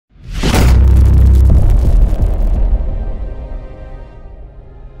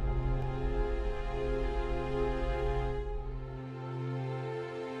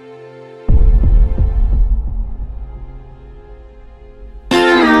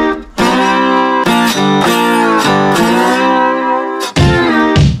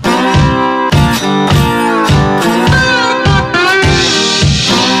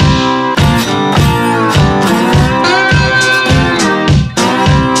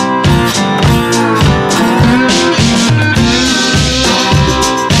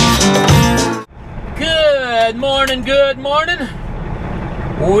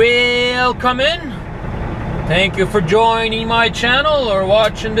Welcome in. Thank you for joining my channel or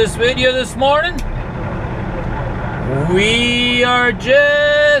watching this video this morning. We are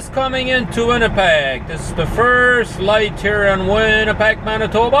just coming into Winnipeg. This is the first light here in Winnipeg,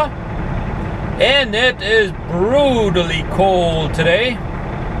 Manitoba, and it is brutally cold today.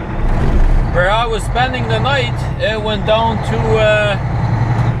 Where I was spending the night, it went down to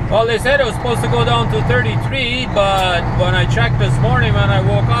well, they said it was supposed to go down to 33, but when I checked this morning when I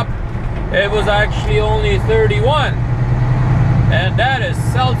woke up, it was actually only 31. And that is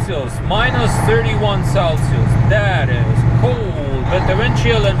Celsius, minus 31 Celsius. That is cold. With the wind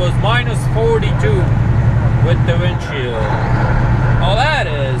chill, it was minus 42 with the wind chill. Oh, that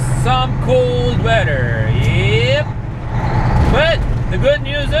is some cold weather. Yep. But the good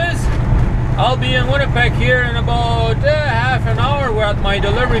news is, I'll be in Winnipeg here in about half an hour. We're at my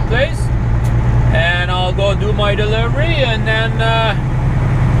delivery place, and I'll go do my delivery, and then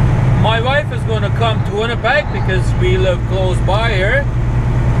my wife is going to come to Winnipeg because we live close by here,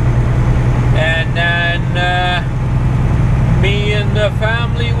 and then me and the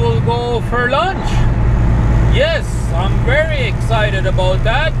family will go for lunch. Yes, I'm very excited about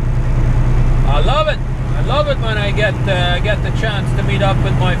that. I love it. I love it when I get the chance to meet up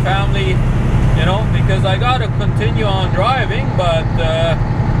with my family, you know, because I gotta continue on driving, but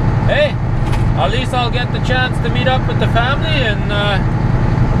hey, at least I'll get the chance to meet up with the family, and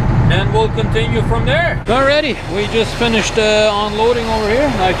then we'll continue from there. Alrighty, we just finished unloading over here,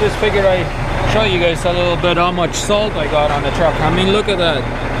 and I just figured I'd show you guys a little bit how much salt I got on the truck. I mean, look at that.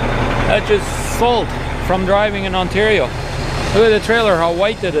 That's just salt from driving in Ontario. Look at the trailer, how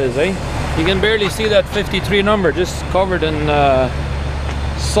white it is, eh? You can barely see that 53 number, just covered in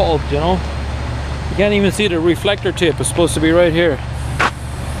salt, you know. You can't even see the reflector tape. It's supposed to be right here.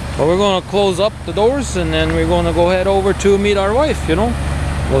 But we're going to close up the doors, and then we're going to go head over to meet our wife, you know.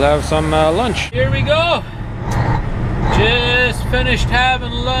 We'll have some lunch. Here we go. Just finished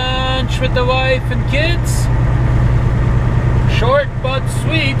having lunch with the wife and kids. Short but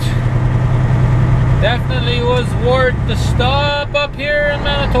sweet. Definitely was worth the stop up here in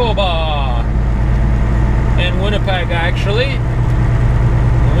Manitoba. In Winnipeg, actually.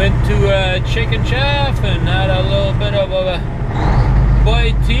 Went to Chicken Chaff and had a little bit of a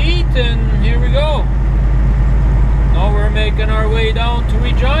bite to eat, and here we go. Now we're making our way down to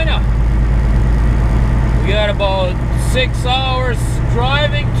Regina. We got about 6 hours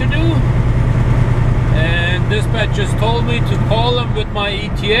driving to do, and dispatch just told me to call them with my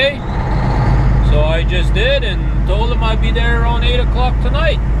ETA. So I just did and told them I'd be there around 8 o'clock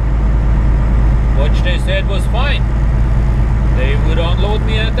tonight, which they said was fine. They would unload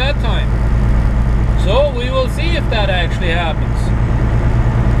me at that time. So we will see if that actually happens.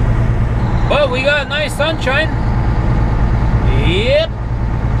 But we got nice sunshine. Yep.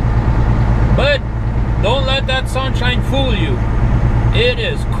 But don't let that sunshine fool you. It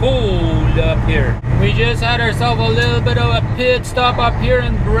is cold up here. We just had ourselves a little bit of a pit stop up here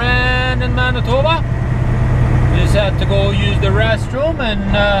in Brandon, Manitoba. Just had to go use the restroom, and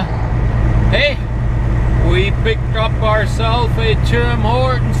hey, we picked up ourselves a Tim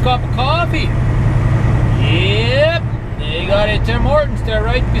Hortons cup of coffee. Yep, they got a Tim Hortons there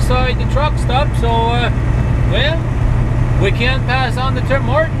right beside the truck stop, so well, we can't pass on the Tim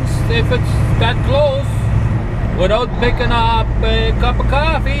Hortons if it's that close without picking up a cup of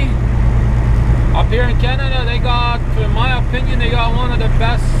coffee. Up here in Canada, they got, in my opinion, they got one of the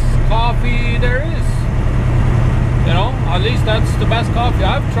best coffee there is. You know, at least that's the best coffee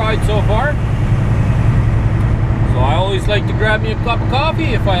I've tried so far. So I always like to grab me a cup of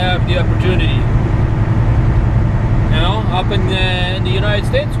coffee if I have the opportunity. You know, up in the United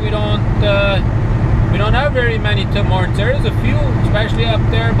States, we don't have very many Tim Hortons. There is a few, especially up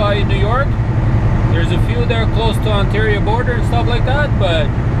there by New York. There's a few there close to Ontario border and stuff like that, but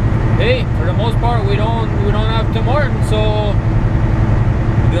hey, for the most part, we don't have Tim Hortons, so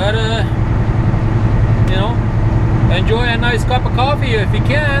you gotta, you know, enjoy a nice cup of coffee if you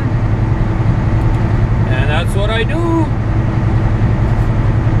can, and that's what I do.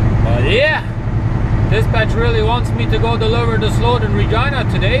 But yeah, dispatch really wants me to go deliver this load in Regina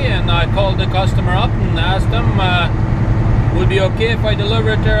today, and I called the customer up and asked him would be okay if I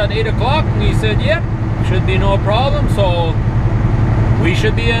deliver it there at 8 o'clock, and he said yep, should be no problem. So we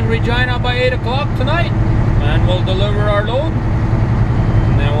should be in Regina by 8 o'clock tonight, and we'll deliver our load,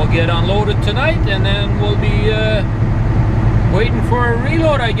 and then we'll get unloaded tonight, and then we'll be waiting for a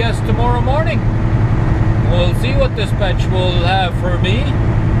reload, I guess, tomorrow morning. We'll see what dispatch will have for me.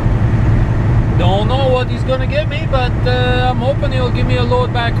 Don't know what he's gonna give me, but I'm hoping he'll give me a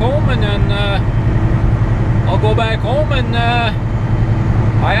load back home, and then I'll go back home and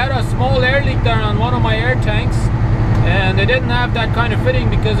I had a small air leak there on one of my air tanks, and they didn't have that kind of fitting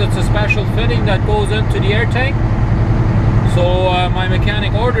because it's a special fitting that goes into the air tank. So my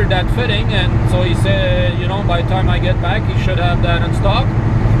mechanic ordered that fitting, and so he said, you know, by the time I get back he should have that in stock.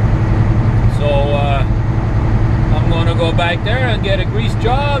 So I'm gonna go back there and get a grease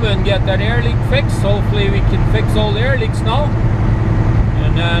job and get that air leak fixed. Hopefully we can fix all the air leaks now,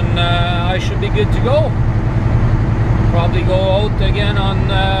 and then I should be good to go. Probably go out again on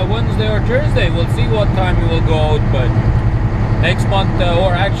Wednesday or Thursday. We'll see what time we will go out, but next month,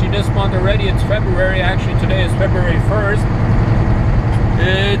 or actually this month already, it's February. Actually today is February 1st.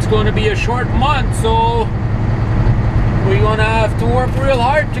 It's going to be a short month, so we're going to have to work real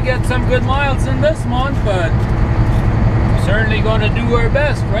hard to get some good miles in this month, but we're certainly going to do our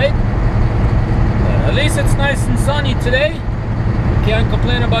best, right? At least it's nice and sunny today. Can't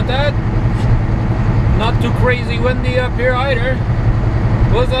complain about that. Not too crazy windy up here either.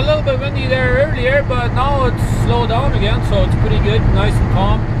 It was a little bit windy there earlier, but now it's slowed down again, so it's pretty good, nice and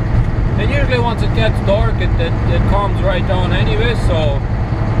calm. And usually once it gets dark, it calms right down anyway, so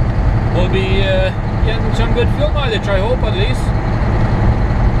we'll be getting some good fuel mileage, I hope, at least.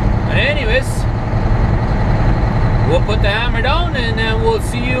 And anyways, we'll put the hammer down, and then we'll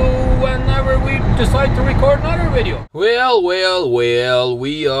see you whenever we decide to record another video. Well,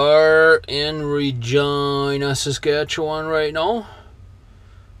 we are in Regina, Saskatchewan right now.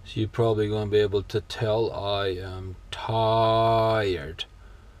 So you're probably going to be able to tell I am tired.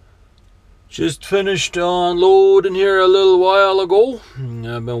 Just finished unloading here a little while ago.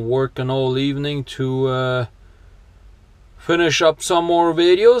 I've been working all evening to finish up some more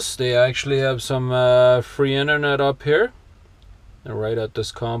videos. They actually have some free internet up here, right at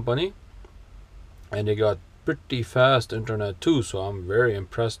this company, and they got pretty fast internet too, so I'm very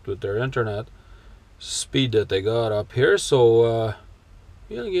impressed with their internet speed that they got up here. So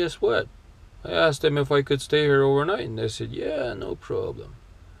yeah, guess what, I asked them if I could stay here overnight, and they said yeah, no problem.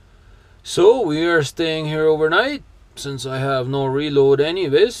 So we are staying here overnight since I have no reload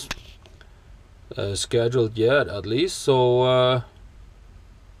anyways scheduled yet, at least. So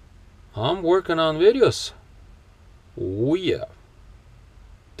I'm working on videos. Oh yeah,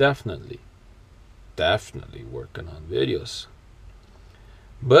 definitely working on videos.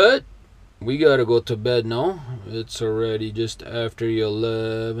 But we gotta go to bed now. It's already just after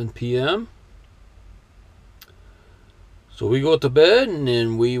 11 p.m. So we go to bed, and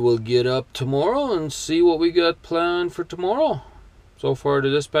then we will get up tomorrow and see what we got planned for tomorrow. So far the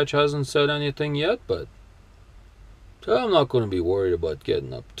dispatch hasn't said anything yet, but so I'm not going to be worried about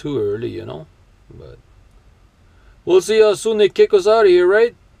getting up too early, you know. But we'll see how soon they kick us out of here,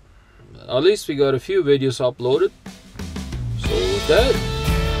 right? At least we got a few videos uploaded. So with that,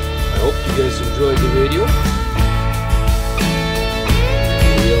 I hope you guys enjoyed the video.